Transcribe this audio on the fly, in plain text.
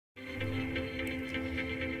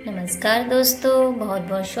नमस्कार दोस्तों, बहुत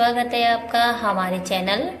बहुत स्वागत है आपका हमारे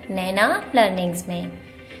चैनल नैना लर्निंग्स में।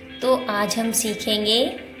 तो आज हम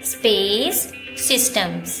सीखेंगे स्पेस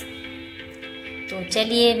सिस्टम्स। तो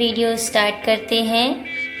चलिए वीडियो स्टार्ट करते हैं।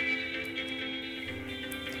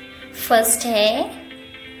 फर्स्ट है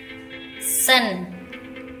सन।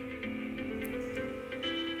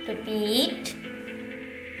 रिपीट,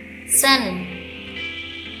 सन।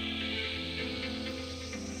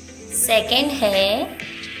 सेकंड है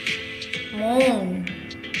मून।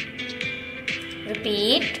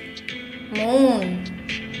 Repeat, moon.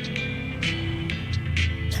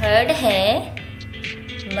 थर्ड है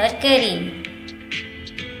मरकरी।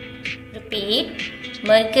 Repeat,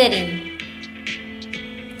 mercury.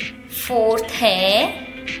 फोर्थ है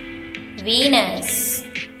वीनस।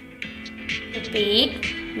 Repeat,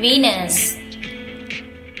 Venus.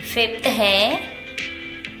 फिफ्थ है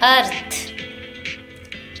अर्थ।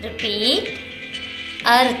 रिपीट,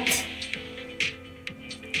 अर्थ।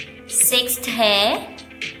 सिक्स्थ है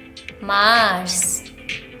मार्स।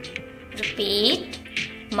 Repeat,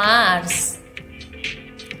 Mars.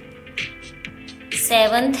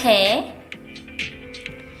 सेवंथ है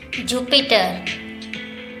जुपिटर।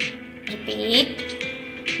 Repeat,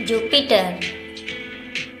 Jupiter.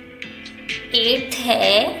 एट्थ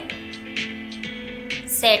है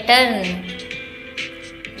सैटर्न।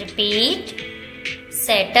 Repeat,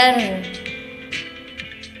 Saturn.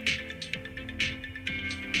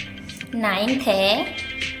 नाइन्थ है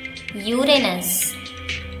यूरेनस।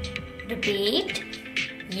 Repeat,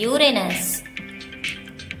 Uranus.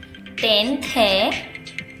 टेंथ है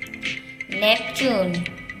Neptune.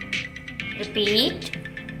 Repeat,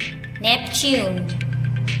 Neptune.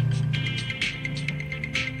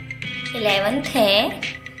 11th है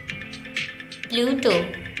Pluto.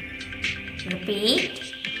 Repeat,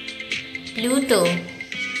 Pluto.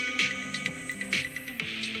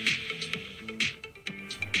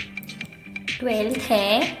 12th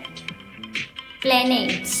है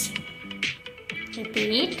planets.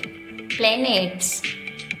 Repeat, planets.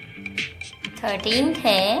 13th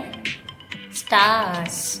है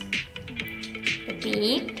stars.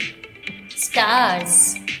 Repeat,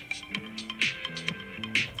 stars.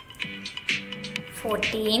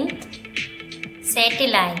 14th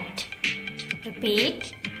satellite. Repeat,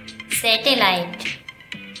 satellite.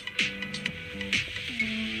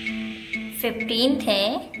 15th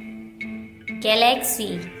है Galaxy.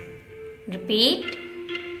 Repeat,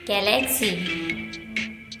 Galaxy.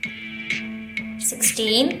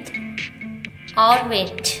 16th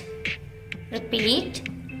orbit. Repeat,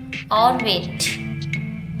 orbit.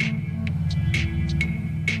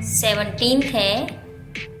 17th है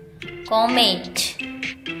comet.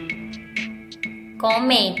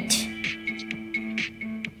 Comet.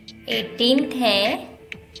 18th है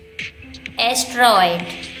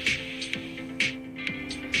asteroid.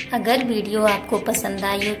 अगर video आपको पसंद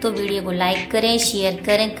आई हो तो वीडियो को लाइक करें, शेयर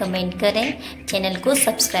करें, कमेंट करें, चैनल को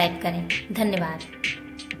सब्सक्राइब करें। धन्यवाद।